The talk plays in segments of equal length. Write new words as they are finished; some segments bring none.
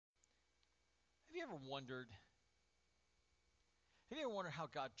you ever wondered? Have you ever wondered how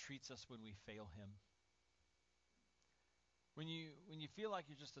God treats us when we fail Him? When you feel like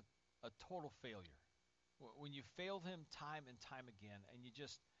you're just a total failure, when you failed Him time and time again, and you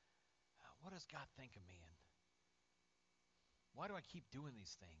just, what does God think of me? And why do I keep doing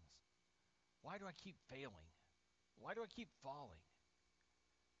these things? Why do I keep failing? Why do I keep falling?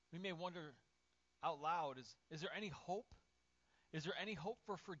 We may wonder out loud, is there any hope? Is there any hope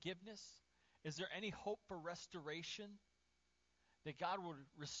for forgiveness? Is there any hope for restoration? That God would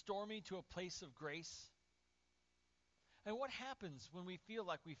restore me to a place of grace? And what happens when we feel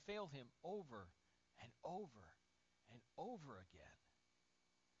like we failed Him over and over and over again?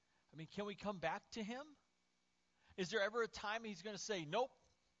 I mean, can we come back to Him? Is there ever a time He's going to say, nope,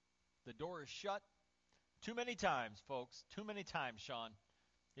 the door is shut? Too many times, folks. Too many times, Sean.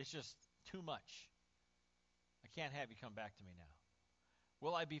 It's just too much. I can't have you come back to me now.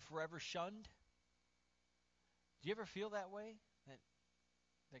 Will I be forever shunned? Do you ever feel that way?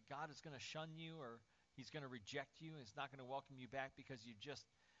 That God is going to shun you, or He's going to reject you, and He's not going to welcome you back because you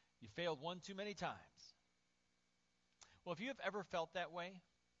failed one too many times? Well, if you have ever felt that way,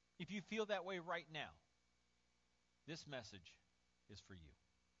 if you feel that way right now, this message is for you.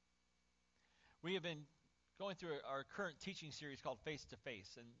 We have been going through our current teaching series called Face to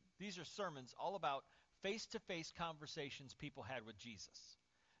Face, and these are sermons all about face-to-face conversations people had with Jesus.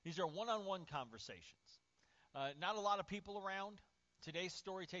 These are one-on-one conversations. Not a lot of people around. Today's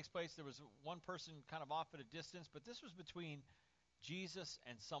story takes place, there was one person kind of off at a distance, but this was between Jesus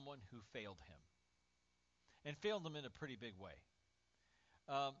and someone who failed Him. And failed Him in a pretty big way.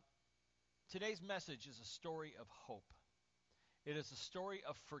 Today's message is a story of hope. It is a story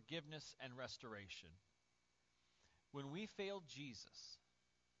of forgiveness and restoration. When we fail Jesus,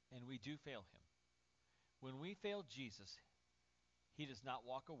 and we do fail Him, when we fail Jesus, He does not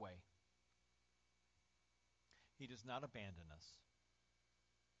walk away. He does not abandon us.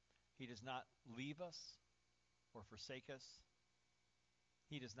 He does not leave us or forsake us.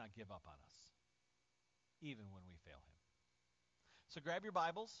 He does not give up on us, even when we fail Him. So grab your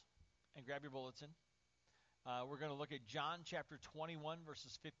Bibles and grab your bulletin. We're going to look at John chapter 21,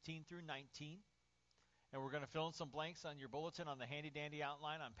 verses 15 through 19. And we're going to fill in some blanks on your bulletin on the handy-dandy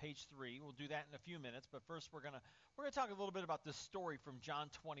outline on page 3. We'll do that in a few minutes. But first, we're going to talk a little bit about this story from John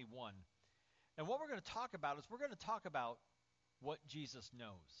 21. And what we're going to talk about is we're going to talk about what Jesus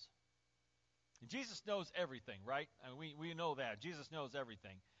knows. And Jesus knows everything, right? I mean, we know that. Jesus knows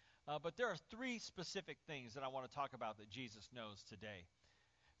everything. But there are 3 specific things that I want to talk about that Jesus knows today.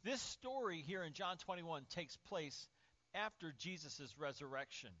 This story here in John 21 takes place after Jesus'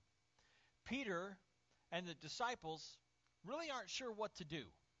 resurrection. Peter and the disciples really aren't sure what to do.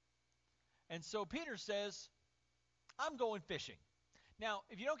 And so Peter says, I'm going fishing. Now,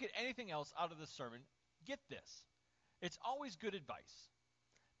 if you don't get anything else out of this sermon, get this. It's always good advice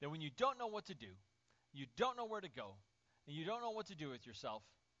that when you don't know what to do, you don't know where to go, and you don't know what to do with yourself,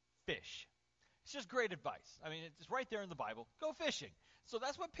 fish. It's just great advice. I mean, it's right there in the Bible. Go fishing. So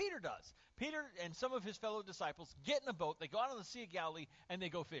that's what Peter does. Peter and some of his fellow disciples get in a boat, they go out on the Sea of Galilee, and they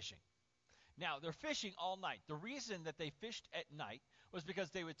go fishing. Now, they're fishing all night. The reason that they fished at night was because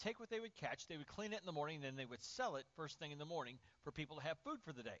they would take what they would catch, they would clean it in the morning, and then they would sell it first thing in the morning for people to have food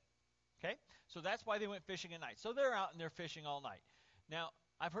for the day. Okay? So that's why they went fishing at night. So they're out and they're fishing all night. Now,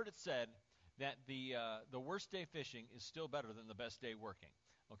 I've heard it said that the worst day fishing is still better than the best day working.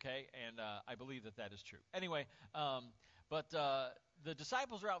 Okay? And I believe that that is true. Anyway, but the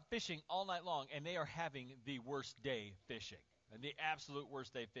disciples are out fishing all night long, and they are having the worst day fishing, and the absolute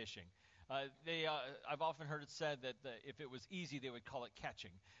worst day fishing. I've often heard it said that if it was easy, they would call it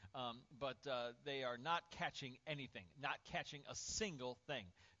catching. But they are not catching anything, not catching a single thing.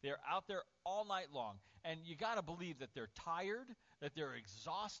 They're out there all night long. And you got to believe that they're tired, that they're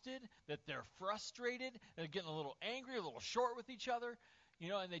exhausted, that they're frustrated, they're getting a little angry, a little short with each other,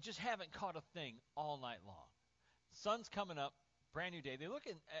 and they just haven't caught a thing all night long. Sun's coming up, brand new day. They look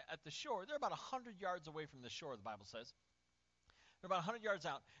at the shore. They're about 100 yards away from the shore, the Bible says. They're about 100 yards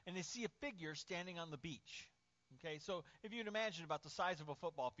out, and they see a figure standing on the beach. Okay, so if you'd imagine about the size of a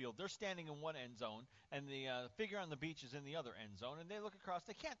football field, they're standing in one end zone, and the figure on the beach is in the other end zone, and they look across.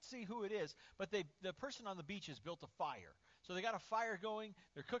 They can't see who it is, but the person on the beach has built a fire. So they got a fire going.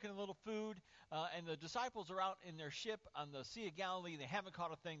 They're cooking a little food, and the disciples are out in their ship on the Sea of Galilee. They haven't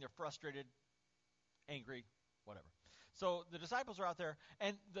caught a thing. They're frustrated, angry, whatever. So the disciples are out there,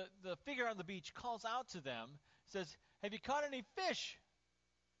 and the figure on the beach calls out to them, says, "Have you caught any fish?"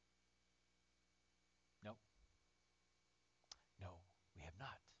 No. No, we have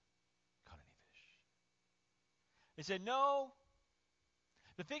not caught any fish. They said, "No."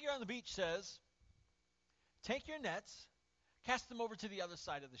 The figure on the beach says, Take your nets, cast them over to the other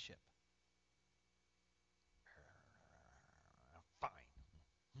side of the ship.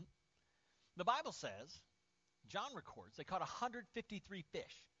 Fine. The Bible says, John records, they caught 153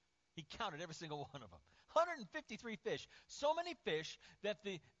 fish. He counted every single one of them. 153 fish. So many fish that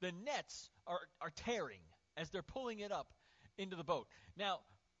the nets are tearing as they're pulling it up into the boat. Now,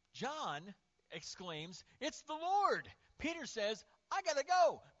 John exclaims, "It's the Lord." Peter says, "I got to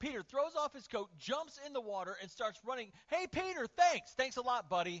go." Peter throws off his coat, jumps in the water, and starts running. "Hey, Peter, thanks. Thanks a lot,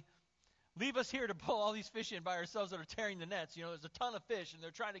 buddy. Leave us here to pull all these fish in by ourselves that are tearing the nets. You know, there's a ton of fish, and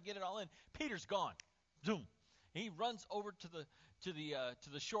they're trying to get it all in." Peter's gone. Zoom. He runs over to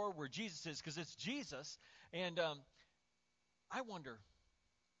the shore where Jesus is, because it's Jesus. And I wonder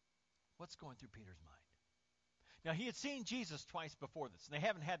what's going through Peter's mind. Now, he had seen Jesus twice before this, and they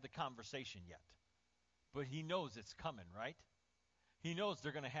haven't had the conversation yet. But he knows it's coming, right? He knows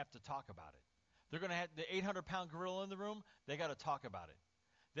they're going to have to talk about it. They're going to have the 800-pound gorilla in the room. They got to talk about it.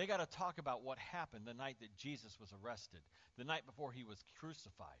 They got to talk about what happened the night that Jesus was arrested, the night before he was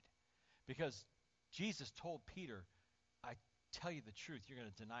crucified. Because Jesus told Peter, "I tell you the truth, you're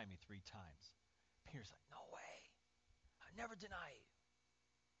going to deny me 3 times. Peter's like, "No way. I never deny you."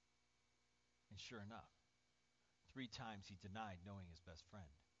 And sure enough, 3 times he denied knowing his best friend.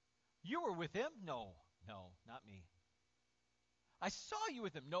 "You were with him?" No, not me. "I saw you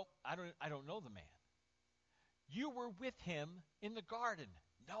with him." "Nope, I don't know the man." "You were with him in the garden."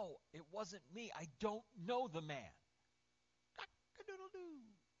 "No, it wasn't me. I don't know the man."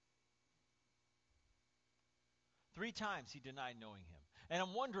 Cock-a-doodle-doo. 3 times he denied knowing him. And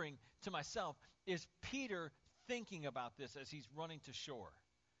I'm wondering to myself, is Peter thinking about this as he's running to shore?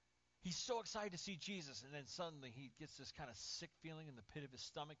 He's so excited to see Jesus, and then suddenly he gets this kind of sick feeling in the pit of his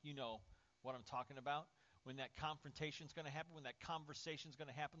stomach. You know what I'm talking about. When that confrontation's going to happen, when that conversation's going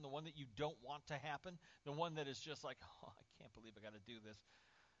to happen, the one that you don't want to happen, the one that is just like, "Oh, I can't believe I got to do this."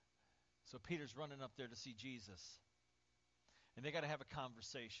 So Peter's running up there to see Jesus. And they got to have a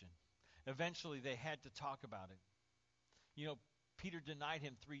conversation. Eventually, they had to talk about it. You know, Peter denied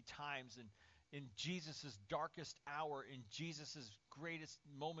him 3 times, and in Jesus' darkest hour, in Jesus' greatest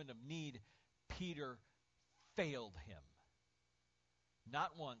moment of need, Peter failed him.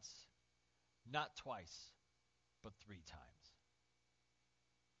 Not once, not twice, but 3 times.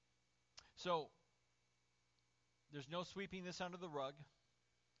 So, there's no sweeping this under the rug.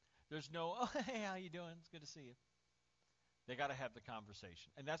 There's no, "Oh, hey, how you doing? It's good to see you." They got to have the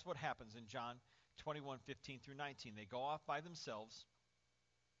conversation. And that's what happens in John 21:15 through 19. They go off by themselves.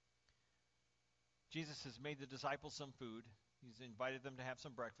 Jesus has made the disciples some food. He's invited them to have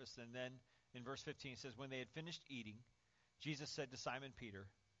some breakfast. And then in verse 15 it says, when they had finished eating, Jesus said to Simon Peter,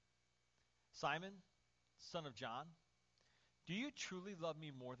 "Simon, son of John, do you truly love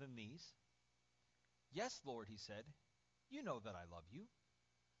me more than these?" "Yes, Lord," he said. "You know that I love you."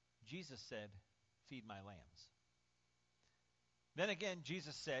 Jesus said, "Feed my lambs." Then again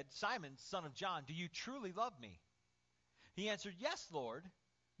Jesus said, "Simon, son of John, do you truly love me?" He answered, "Yes, Lord.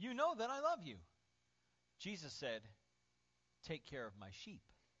 You know that I love you." Jesus said, "Take care of my sheep."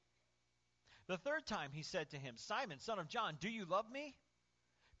 The third time he said to him, "Simon, son of John, do you love me?"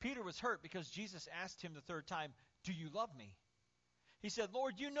 Peter was hurt because Jesus asked him the third time, "Do you love me?" He said,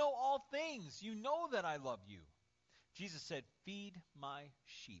 "Lord, you know all things. You know that I love you." Jesus said, "Feed my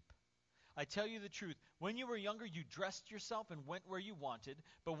sheep. I tell you the truth, when you were younger, you dressed yourself and went where you wanted.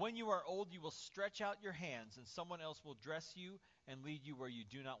 But when you are old, you will stretch out your hands, and someone else will dress you and lead you where you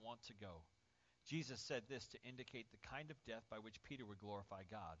do not want to go." Jesus said this to indicate the kind of death by which Peter would glorify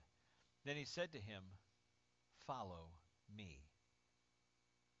God. Then he said to him, "Follow me."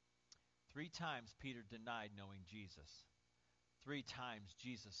 3 times Peter denied knowing Jesus. 3 times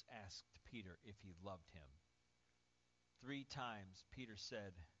Jesus asked Peter if he loved him. 3 times Peter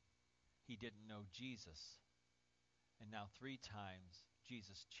said he didn't know Jesus. And now 3 times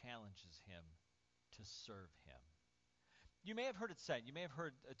Jesus challenges him to serve him. You may have heard it said, you may have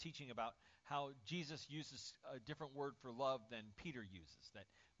heard a teaching about how Jesus uses a different word for love than Peter uses. That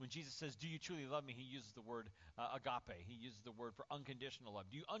when Jesus says, "Do you truly love me?" he uses the word agape. He uses the word for unconditional love.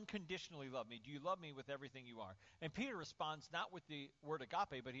 Do you unconditionally love me? Do you love me with everything you are? And Peter responds not with the word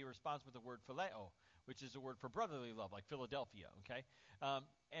agape, but he responds with the word phileo, which is a word for brotherly love, like Philadelphia, okay?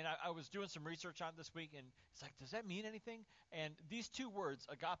 And I was doing some research on it this week, and it's like, does that mean anything? And these 2 words,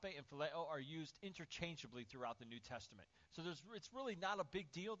 agape and phileo, are used interchangeably throughout the New Testament. So it's really not a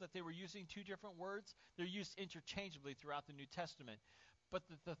big deal that they were using 2 different words. They're used interchangeably throughout the New Testament. But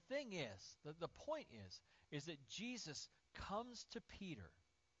the thing is, the point is that Jesus comes to Peter,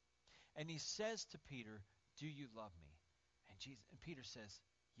 and he says to Peter, "Do you love me?" And Peter says,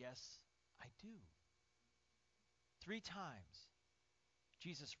 "Yes, I do." 3 times,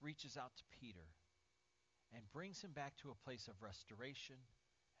 Jesus reaches out to Peter and brings him back to a place of restoration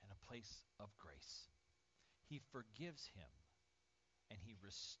and a place of grace. He forgives him and he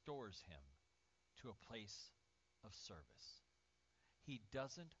restores him to a place of service. He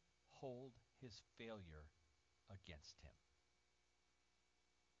doesn't hold his failure against him.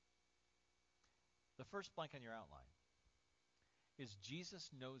 The first blank on your outline is Jesus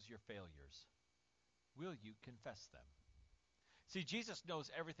knows your failures. Will you confess them? See, Jesus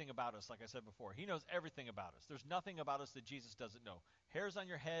knows everything about us, like I said before. He knows everything about us. There's nothing about us that Jesus doesn't know. Hairs on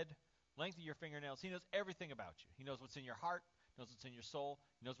your head, length of your fingernails. He knows everything about you. He knows what's in your heart, knows what's in your soul.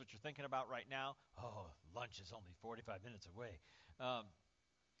 He knows what you're thinking about right now. Oh, lunch is only 45 minutes away.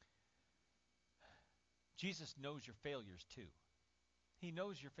 Jesus knows your failures too. He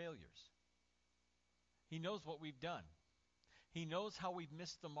knows your failures. He knows what we've done. He knows how we've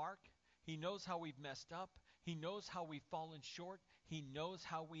missed the mark. He knows how we've messed up. He knows how we've fallen short. He knows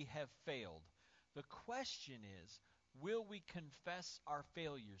how we have failed. The question is, will we confess our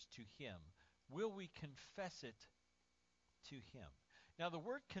failures to him? Will we confess it to him? Now, the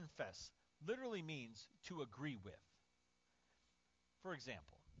word confess literally means to agree with. For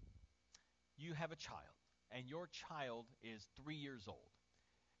example, you have a child, and your child is 3 years old,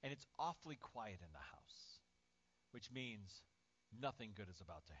 and it's awfully quiet in the house, which means nothing good is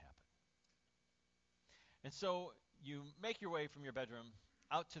about to happen. And so you make your way from your bedroom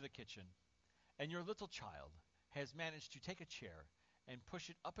out to the kitchen, and your little child has managed to take a chair and push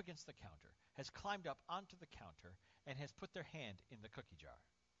it up against the counter, has climbed up onto the counter, and has put their hand in the cookie jar.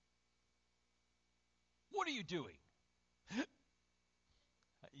 What are you doing?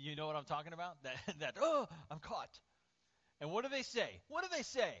 You know what I'm talking about? Oh, I'm caught. And what do they say? What do they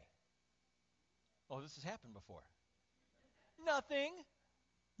say? Oh, this has happened before. Nothing.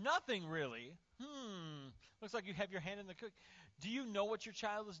 Nothing, really. Looks like you have your hand in the cookie. Do you know what your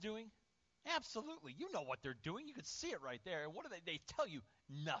child is doing? Absolutely. You know what they're doing. You can see it right there. And what do they tell you?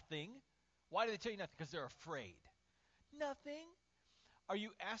 Nothing. Why do they tell you nothing? Because they're afraid. Nothing. Are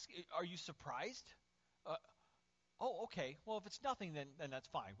you surprised? Oh, okay. Well, if it's nothing, then that's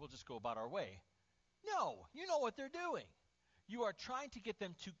fine. We'll just go about our way. No. You know what they're doing. You are trying to get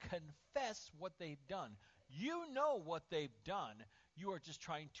them to confess what they've done. You know what they've done. You are just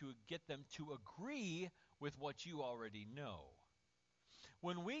trying to get them to agree with what you already know.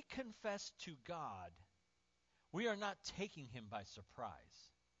 When we confess to God, we are not taking him by surprise.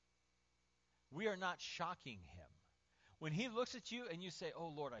 We are not shocking him. When he looks at you and you say, "Oh,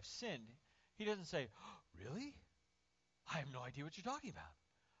 Lord, I've sinned," he doesn't say, "Oh, really? I have no idea what you're talking about.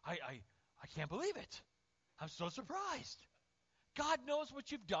 I can't believe it. I'm so surprised." God knows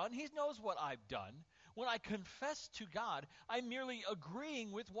what you've done. He knows what I've done. When I confess to God, I'm merely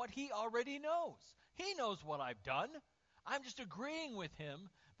agreeing with what he already knows. He knows what I've done. I'm just agreeing with him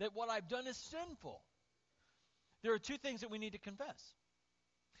that what I've done is sinful. There are 2 things that we need to confess.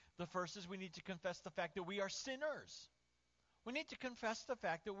 The first is we need to confess the fact that we are sinners. We need to confess the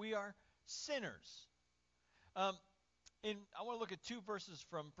fact that we are sinners. I want to look at 2 verses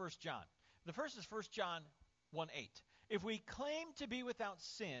from 1 John. The first is 1 John 1:8. If we claim to be without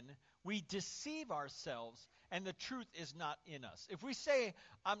sin, we deceive ourselves, and the truth is not in us. If we say,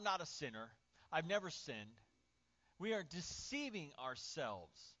 "I'm not a sinner, I've never sinned," we are deceiving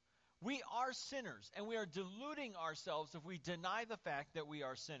ourselves. We are sinners, and we are deluding ourselves if we deny the fact that we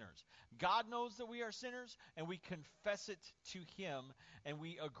are sinners. God knows that we are sinners, and we confess it to him, and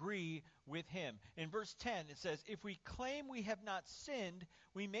we agree with him. In verse 10, it says, "If we claim we have not sinned,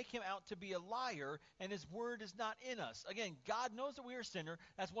 we make him out to be a liar, and his word is not in us." Again, God knows that we are a sinner.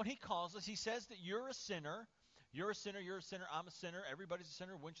 That's what he calls us. He says that you're a sinner. You're a sinner, you're a sinner, I'm a sinner, everybody's a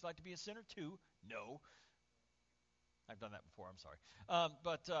sinner. Wouldn't you like to be a sinner too? No. I've done that before, I'm sorry.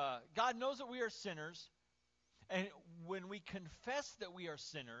 But God knows that we are sinners, and when we confess that we are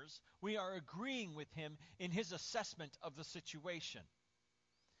sinners, we are agreeing with him in his assessment of the situation.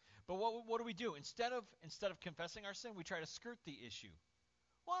 But what do we do? Instead of confessing our sin, we try to skirt the issue.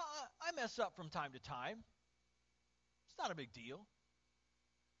 Well, I mess up from time to time. It's not a big deal.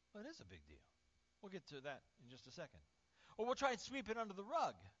 Well, it is a big deal. We'll get to that in just a second. Or we'll try and sweep it under the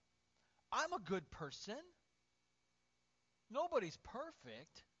rug. I'm a good person. Nobody's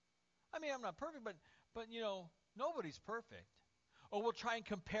perfect. I mean, I'm not perfect, but nobody's perfect. Or we'll try and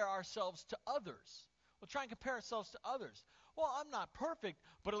compare ourselves to others. Well, I'm not perfect,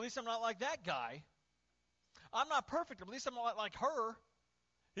 but at least I'm not like that guy. I'm not perfect, but at least I'm not like her.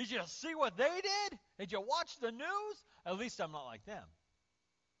 Did you see what they did? Did you watch the news? At least I'm not like them.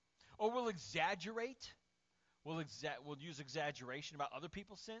 Or we'll exaggerate. We'll use exaggeration about other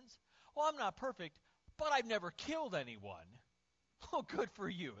people's sins. Well, I'm not perfect, but I've never killed anyone. Oh, good for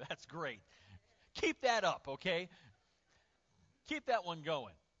you. That's great. Keep that up, okay? Keep that one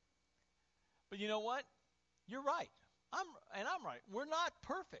going. But you know what? You're right. I'm right. We're not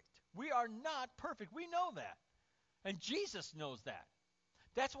perfect. We are not perfect. We know that. And Jesus knows that.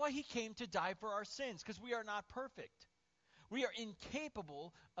 That's why he came to die for our sins, because we are not perfect. We are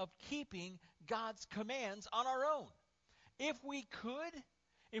incapable of keeping God's commands on our own. If we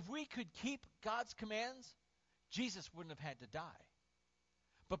could keep God's commands, Jesus wouldn't have had to die.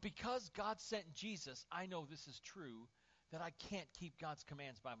 But because God sent Jesus, I know this is true, that I can't keep God's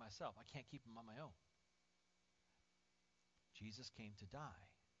commands by myself. I can't keep them on my own. Jesus came to die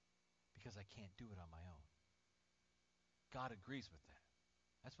because I can't do it on my own. God agrees with that.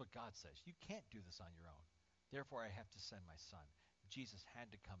 That's what God says. You can't do this on your own. Therefore, I have to send my son. Jesus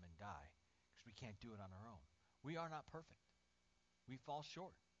had to come and die because we can't do it on our own. We are not perfect. We fall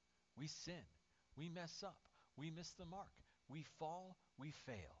short. We sin. We mess up. We miss the mark. We fall. We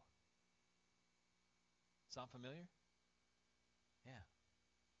fail. Sound familiar? Yeah.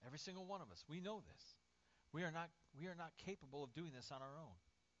 Every single one of us. We know this. We are not capable of doing this on our own.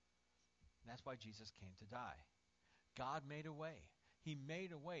 And that's why Jesus came to die. God made a way. He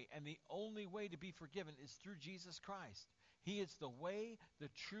made a way. And the only way to be forgiven is through Jesus Christ. He is the way, the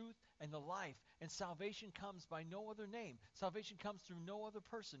truth, and the life. And salvation comes by no other name. Salvation comes through no other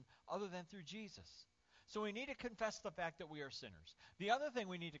person other than through Jesus. So we need to confess the fact that we are sinners. The other thing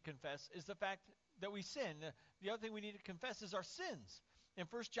we need to confess is the fact that we sin. The other thing we need to confess is our sins. In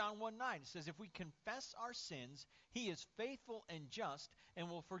 1 John 1:9, it says, if we confess our sins, he is faithful and just and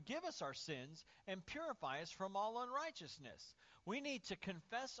will forgive us our sins and purify us from all unrighteousness. We need to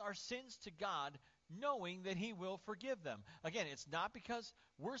confess our sins to God, knowing that he will forgive them. Again, it's not because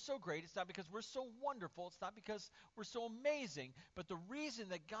we're so great. It's not because we're so wonderful. It's not because we're so amazing. But the reason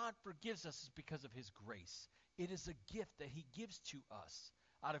that God forgives us is because of his grace. It is a gift that he gives to us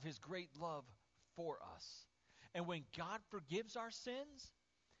out of his great love for us. And when God forgives our sins,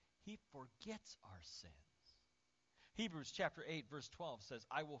 he forgets our sins. Hebrews chapter 8, verse 12 says,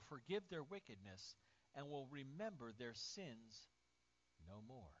 I will forgive their wickedness and will remember their sins no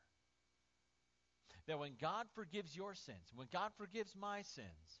more. That when God forgives your sins, when God forgives my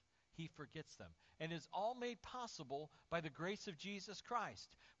sins, he forgets them. And is all made possible by the grace of Jesus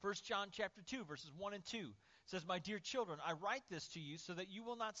Christ. 1 John chapter 2, verses 1 and 2 says, my dear children, I write this to you so that you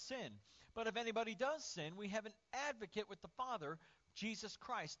will not sin. But if anybody does sin, we have an advocate with the Father, Jesus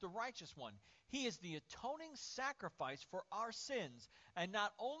Christ, the righteous one. He is the atoning sacrifice for our sins, and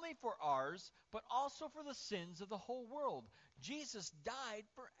not only for ours, but also for the sins of the whole world. Jesus died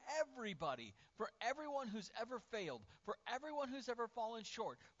for everybody, for everyone who's ever failed, for everyone who's ever fallen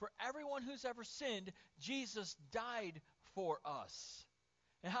short, for everyone who's ever sinned. Jesus died for us.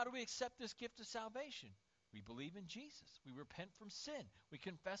 And how do we accept this gift of salvation? We believe in Jesus. We repent from sin. We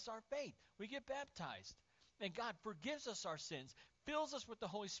confess our faith. We get baptized. And God forgives us our sins, fills us with the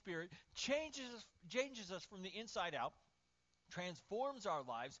Holy Spirit, changes us from the inside out, transforms our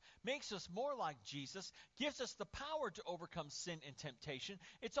lives, makes us more like Jesus, gives us the power to overcome sin and temptation.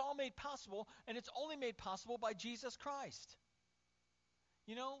 It's all made possible, and it's only made possible by Jesus Christ.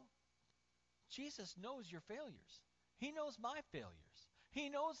 You know, Jesus knows your failures. He knows my failures. He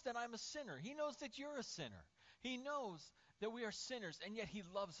knows that I'm a sinner. He knows that you're a sinner. He knows that we are sinners, and yet he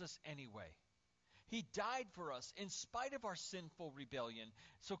loves us anyway. He died for us in spite of our sinful rebellion.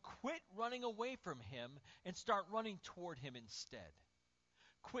 So quit running away from him and start running toward him instead.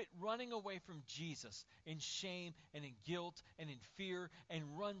 Quit running away from Jesus in shame and in guilt and in fear,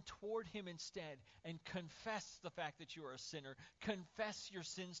 and run toward him instead and confess the fact that you are a sinner. Confess your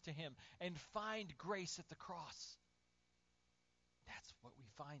sins to him and find grace at the cross. That's what we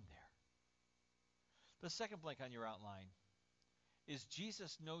find there. The second blank on your outline is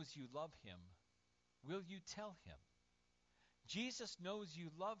Jesus knows you love him. Will you tell him? Jesus knows you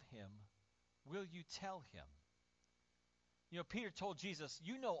love him. Will you tell him? You know, Peter told Jesus,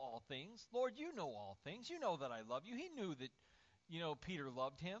 you know all things. Lord, you know all things. You know that I love you. He knew that, Peter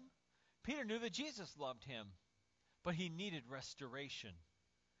loved him. Peter knew that Jesus loved him, but he needed restoration.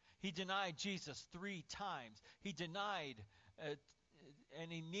 He denied Jesus 3 times. He denied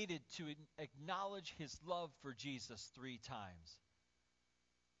and he needed to acknowledge his love for Jesus 3 times.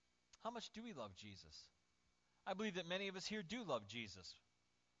 How much do we love Jesus? I believe that many of us here do love Jesus.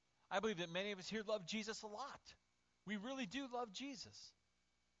 I believe that many of us here love Jesus a lot. We really do love Jesus.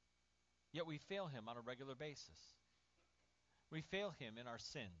 Yet we fail him on a regular basis. We fail him in our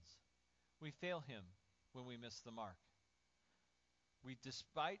sins. We fail him when we miss the mark.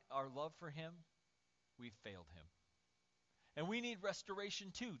 Despite our love for him, we failed him. And we need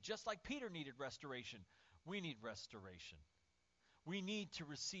restoration too. Just like Peter needed restoration, we need restoration. We need to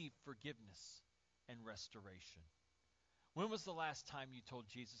receive forgiveness and restoration. When was the last time you told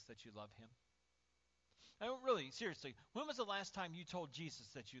Jesus that you love him? I mean, really, seriously, when was the last time you told Jesus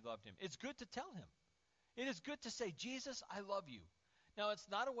that you loved him? It's good to tell him. It is good to say, Jesus, I love you. Now, it's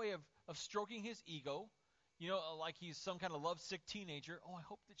not a way of stroking his ego, like he's some kind of lovesick teenager. Oh, I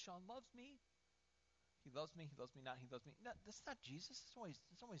hope that Sean loves me. He loves me not, he loves me. No, that's not Jesus.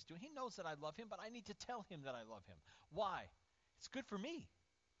 That's always doing. He knows that I love him, but I need to tell him that I love him. Why? It's good for me.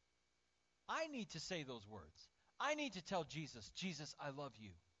 I need to say those words. I need to tell Jesus, Jesus, I love you.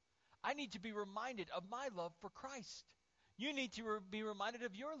 I need to be reminded of my love for Christ. You need to be reminded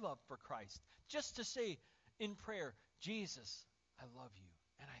of your love for Christ. Just to say in prayer, Jesus, I love you,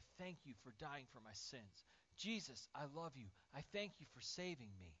 and I thank you for dying for my sins. Jesus, I love you. I thank you for saving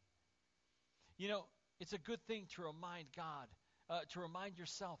me. It's a good thing to remind God, to remind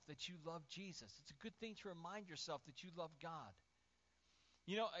yourself that you love Jesus. It's a good thing to remind yourself that you love God.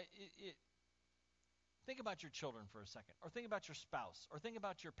 Think about your children for a second, or think about your spouse, or think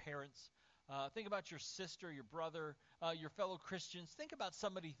about your parents, think about your sister, your brother, your fellow Christians. Think about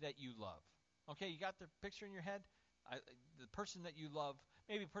somebody that you love. Okay, you got the picture in your head? The person that you love,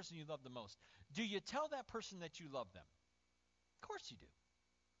 maybe the person you love the most. Do you tell that person that you love them? Of course you do.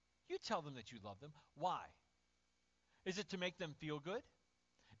 You tell them that you love them. Why? Is it to make them feel good?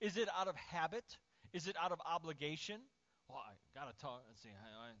 Is it out of habit? Is it out of obligation? Well, I gotta tell. Let's see.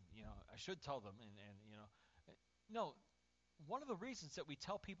 I should tell them, No. One of the reasons that we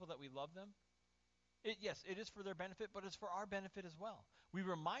tell people that we love them, yes, it is for their benefit, but it's for our benefit as well. We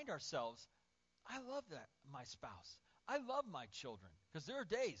remind ourselves, I love my spouse. I love my children, because there are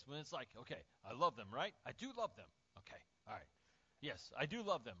days when it's like, okay, I love them, right? I do love them. Okay, all right. Yes, I do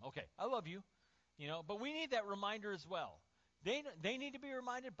love them. Okay, I love you. But we need that reminder as well. They need to be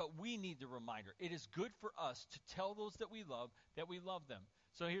reminded, but we need the reminder. It is good for us to tell those that we love them.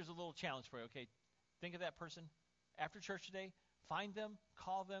 So here's a little challenge for you, okay? Think of that person after church today. Find them,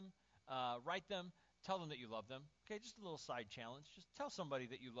 call them, write them, tell them that you love them. Okay, just a little side challenge. Just tell somebody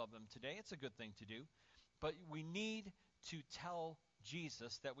that you love them today. It's a good thing to do. But we need to tell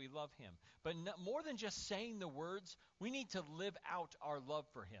Jesus that we love him. But more than just saying the words, we need to live out our love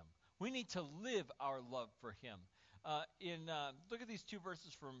for him. We need to live our love for him. Look at these two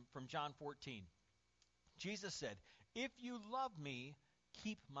verses from John 14. Jesus said, if you love me,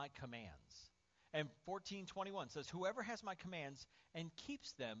 keep my commands. And 14:21 says, whoever has my commands and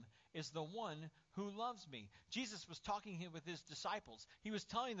keeps them is the one who loves me. Jesus was talking here with his disciples. He was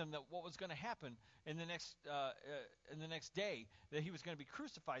telling them that what was going to happen in the next day, that he was going to be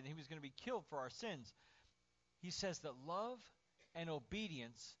crucified and he was going to be killed for our sins. He says that love and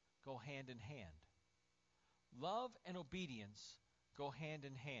obedience go hand in hand. Love and obedience go hand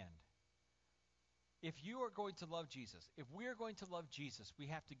in hand. If you are going to love Jesus, if we are going to love Jesus, we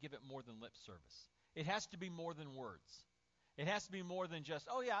have to give it more than lip service. It has to be more than words. It has to be more than just,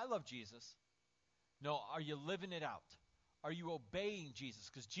 oh yeah, I love Jesus. No, are you living it out? Are you obeying Jesus?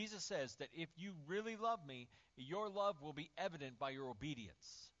 Because Jesus says that if you really love me, your love will be evident by your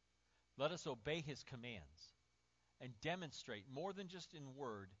obedience. Let us obey his commands and demonstrate, more than just in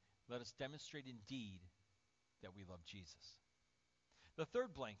word, let us demonstrate in deed that we love Jesus. The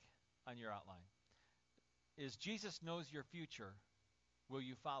third blank on your outline is Jesus knows your future. Will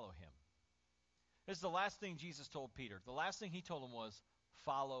you follow him? This is the last thing Jesus told Peter. The last thing he told him was,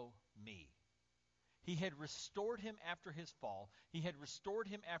 follow me. He had restored him after his fall. He had restored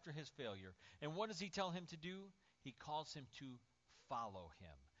him after his failure. And what does he tell him to do? He calls him to follow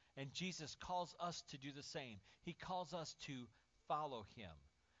him. And Jesus calls us to do the same. He calls us to follow him.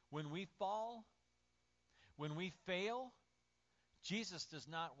 When we fall, when we fail, Jesus does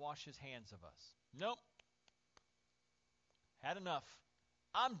not wash his hands of us. Nope. Had enough.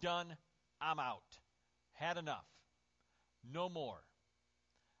 I'm done. I'm out. Had enough. No more.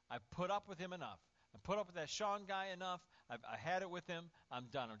 I've put up with him enough. I've put up with that Sean guy enough. I had it with him. I'm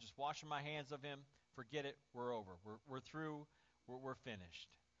done. I'm just washing my hands of him. Forget it. We're over. We're through. We're finished.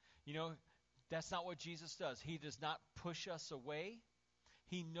 That's not what Jesus does. He does not push us away.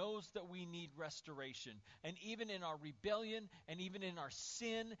 He knows that we need restoration. And even in our rebellion, and even in our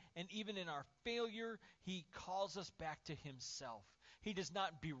sin, and even in our failure, he calls us back to himself. He does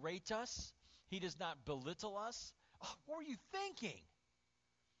not berate us. He does not belittle us. Oh, what were you thinking?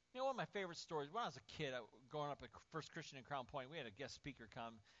 One of my favorite stories, when I was a kid, growing up at First Christian in Crown Point, we had a guest speaker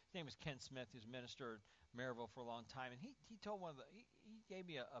come. His name was Ken Smith. He was a minister at Maryville for a long time. And he told he gave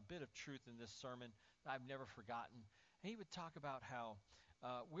me a bit of truth in this sermon that I've never forgotten. And he would talk about how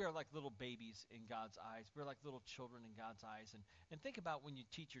we are like little babies in God's eyes. We're like little children in God's eyes. And think about when you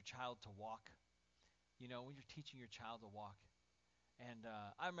teach your child to walk. You know, when you're teaching your child to walk. And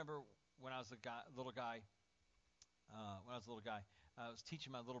I remember when I was little guy, I was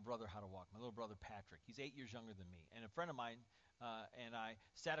teaching my little brother how to walk. My little brother Patrick. He's 8 years younger than me. And a friend of mine and I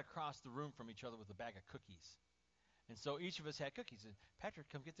sat across the room from each other with a bag of cookies. And so each of us had cookies. And Patrick,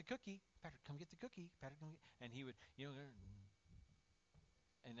 come get the cookie. Patrick, come get the cookie. Patrick, come get. And he would,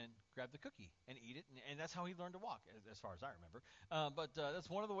 and then grab the cookie and eat it. And that's how he learned to walk, as far as I remember. But that's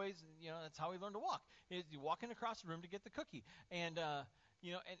one of the ways, that's how he learned to walk. Is you walking across the room to get the cookie. And,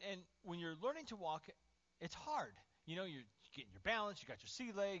 and when you're learning to walk, it's hard. You're getting your balance. You got your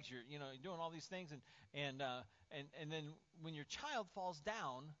sea legs. You're doing all these things. And then when your child falls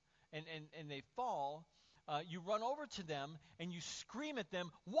down and they fall, you run over to them and you scream at them,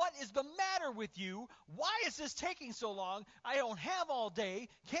 "What is the matter with you? Why is this taking so long? I don't have all day.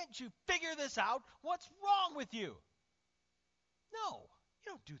 Can't you figure this out? What's wrong with you?" No,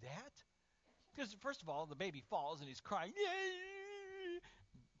 you don't do that. Because first of all, the baby falls and he's crying, "Yay!"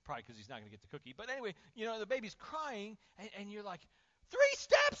 Probably because he's not going to get the cookie. But anyway, the baby's crying and you're like, 3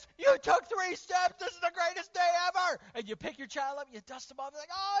 steps? You took 3 steps. This is the greatest day ever. And you pick your child up, you dust them off. You're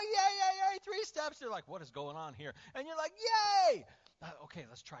like, "Oh, yay, 3 steps." They're like, "What is going on here?" And you're like, "Yay." Okay,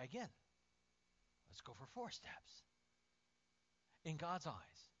 let's try again. Let's go for 4 steps. In God's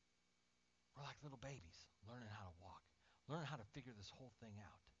eyes, we're like little babies learning how to walk, learning how to figure this whole thing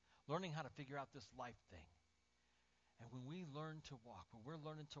out, learning how to figure out this life thing. And when we learn to walk, when we're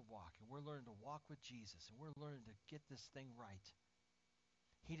learning to walk, and we're learning to walk with Jesus, and we're learning to get this thing right,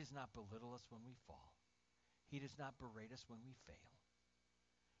 He does not belittle us when we fall. He does not berate us when we fail.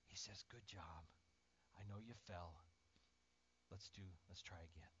 He says, "Good job. I know you fell. Let's try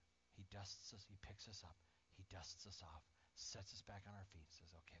again." He dusts us, he picks us up, he dusts us off, sets us back on our feet, and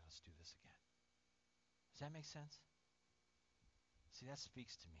says, "Okay, let's do this again." Does that make sense? See, that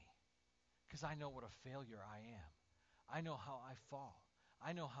speaks to me. Because I know what a failure I am. I know how I fall.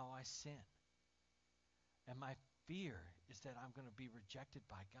 I know how I sin. And my fear is that I'm going to be rejected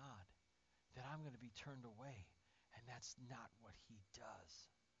by God, that I'm going to be turned away. And that's not what He does.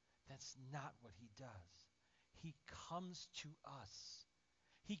 That's not what He does. He comes to us.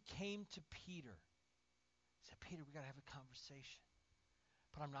 He came to Peter. He said, "Peter, we got to have a conversation.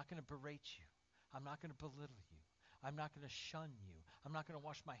 But I'm not going to berate you. I'm not going to belittle you. I'm not going to shun you. I'm not going to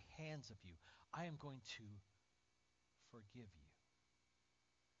wash my hands of you. I am going to forgive you.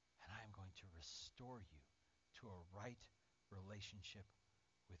 And I am going to restore you to a right relationship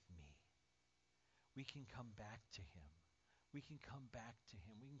with me." We can come back to Him. We can come back to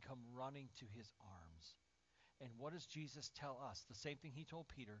Him. We can come running to His arms. And what does Jesus tell us? The same thing He told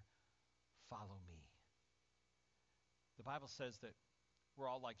Peter, "Follow me." The Bible says that we're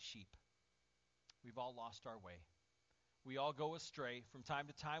all like sheep. We've all lost our way. We all go astray. From time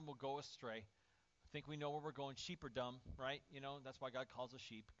to time, we'll go astray. Think we know where we're going. Sheep are dumb, right? That's why God calls us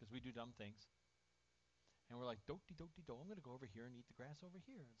sheep, because we do dumb things. And we're like, "Do-de-do-de-do, I'm going to go over here and eat the grass over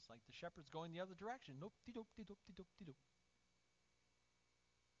here." It's like the shepherd's going the other direction. Nope-de-dope-de-dope-de-dope-de-dope.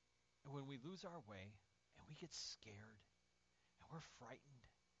 And when we lose our way, and we get scared, and we're frightened,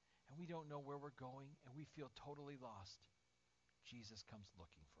 and we don't know where we're going, and we feel totally lost, Jesus comes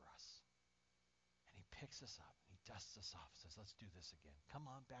looking for us. And He picks us up, and He dusts us off, says, "Let's do this again. Come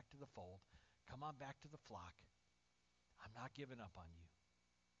on back to the fold. Come on back to the flock. I'm not giving up on you.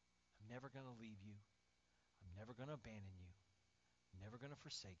 I'm never going to leave you. I'm never going to abandon you. I'm never going to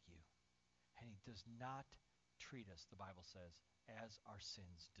forsake you." And He does not treat us, the Bible says, as our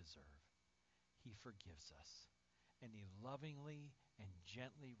sins deserve. He forgives us. And He lovingly and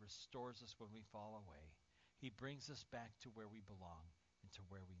gently restores us when we fall away. He brings us back to where we belong and to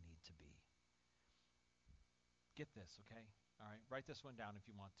where we need to be. Get this, okay? All right, write this one down if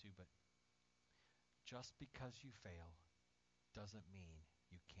you want to, but just because you fail doesn't mean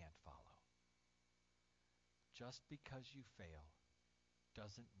you can't follow. Just because you fail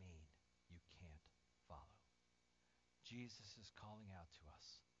doesn't mean you can't follow. Jesus is calling out to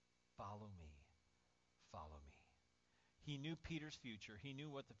us, "Follow me, follow me." He knew Peter's future. He knew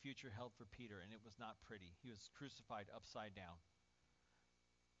what the future held for Peter, and it was not pretty. He was crucified upside down.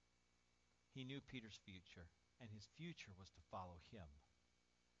 He knew Peter's future, and his future was to follow Him.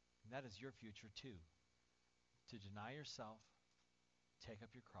 And that is your future too. To deny yourself, take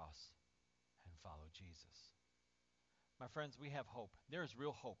up your cross, and follow Jesus. My friends, we have hope. There is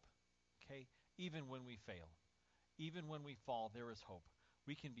real hope, okay? Even when we fail, even when we fall, there is hope.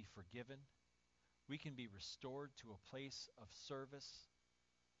 We can be forgiven. We can be restored to a place of service.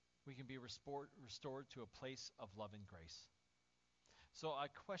 We can be restored to a place of love and grace. So a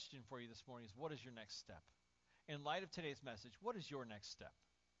question for you this morning is, what is your next step? In light of today's message, what is your next step?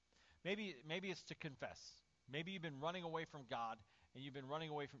 Maybe it's to confess. Maybe you've been running away from God and you've been running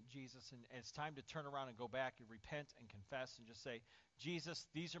away from Jesus, and it's time to turn around and go back and repent and confess and just say, Jesus,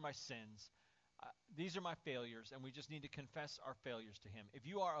 these are my sins. These are my failures, and we just need to confess our failures to him. If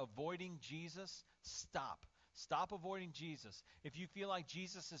you are avoiding Jesus, stop. Stop avoiding Jesus. If you feel like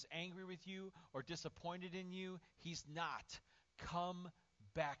Jesus is angry with you or disappointed in you, he's not. Come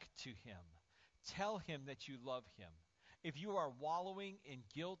back to him. Tell him that you love him. If you are wallowing in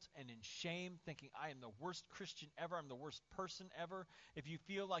guilt and in shame, thinking, I am the worst Christian ever, I'm the worst person ever, if you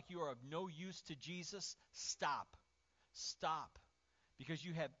feel like you are of no use to Jesus, stop. Stop. Because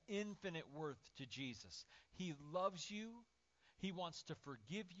you have infinite worth to Jesus. He loves you. He wants to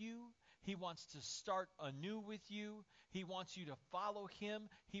forgive you. He wants to start anew with you. He wants you to follow him.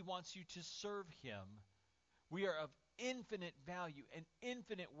 He wants you to serve him. We are of infinite value and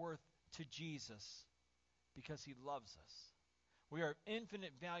infinite worth to Jesus because he loves us. We are of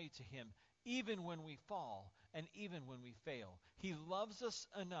infinite value to him even when we fall and even when we fail. He loves us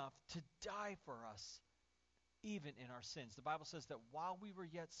enough to die for us even in our sins. The Bible says that while we were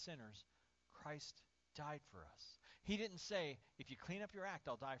yet sinners, Christ died for us. He didn't say, if you clean up your act,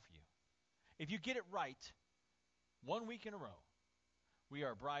 I'll die for you. If you get it right 1 week in a row, we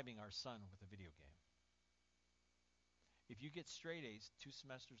are bribing our son with a video game. If you get straight A's 2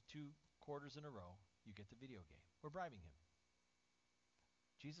 semesters, 2 quarters in a row, you get the video game. We're bribing him.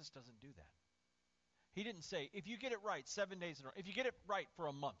 Jesus doesn't do that. He didn't say, if you get it right 7 days in a row, if you get it right for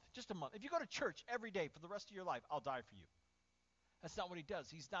a month, just a month, if you go to church every day for the rest of your life, I'll die for you. That's not what he does.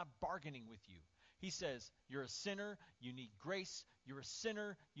 He's not bargaining with you. He says, you're a sinner, you need grace. You're a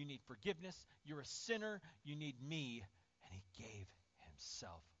sinner, you need forgiveness. You're a sinner, you need me. And he gave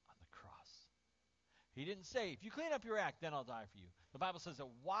himself on the cross. He didn't say, if you clean up your act, then I'll die for you. The Bible says that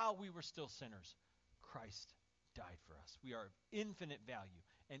while we were still sinners, Christ died for us. We are of infinite value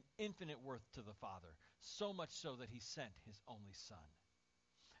and infinite worth to the Father, so much so that he sent his only Son.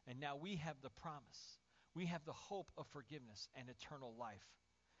 And now we have the promise. We have the hope of forgiveness and eternal life.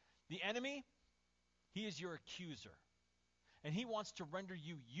 The enemy, he is your accuser. And he wants to render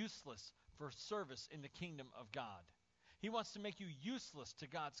you useless for service in the kingdom of God. He wants to make you useless to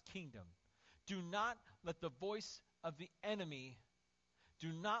God's kingdom. Do not let the voice of the enemy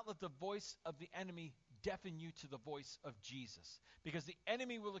deafen you to the voice of Jesus. Because the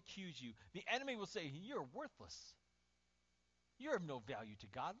enemy will accuse you. The enemy will say, you're worthless. You're of no value to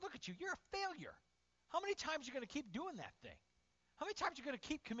God. Look at you. You're a failure. How many times are you going to keep doing that thing? How many times are you going to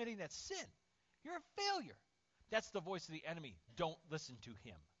keep committing that sin? You're a failure. That's the voice of the enemy. Don't listen to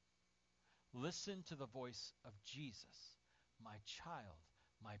him. Listen to the voice of Jesus, my child,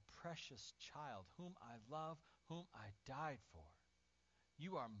 my precious child, whom I love, whom I died for.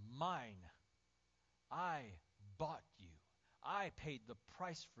 You are mine. I bought you. I paid the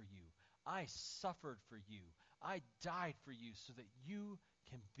price for you. I suffered for you. I died for you so that you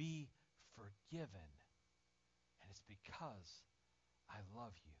can be forgiven. And it's because I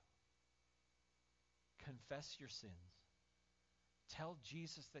love you. Confess your sins. Tell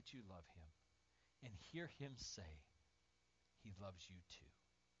Jesus that you love him. And hear him say, he loves you too.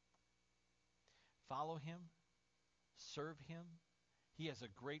 Follow him. Serve him. He has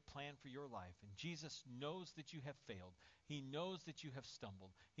a great plan for your life. And Jesus knows that you have failed. He knows that you have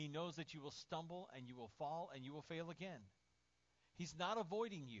stumbled. He knows that you will stumble and you will fall and you will fail again. He's not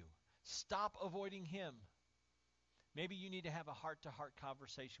avoiding you. Stop avoiding him. Maybe you need to have a heart-to-heart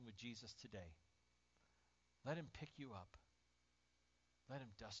conversation with Jesus today. Let him pick you up. Let him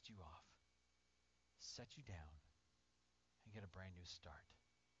dust you off. Set you down and get a brand new start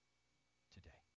today.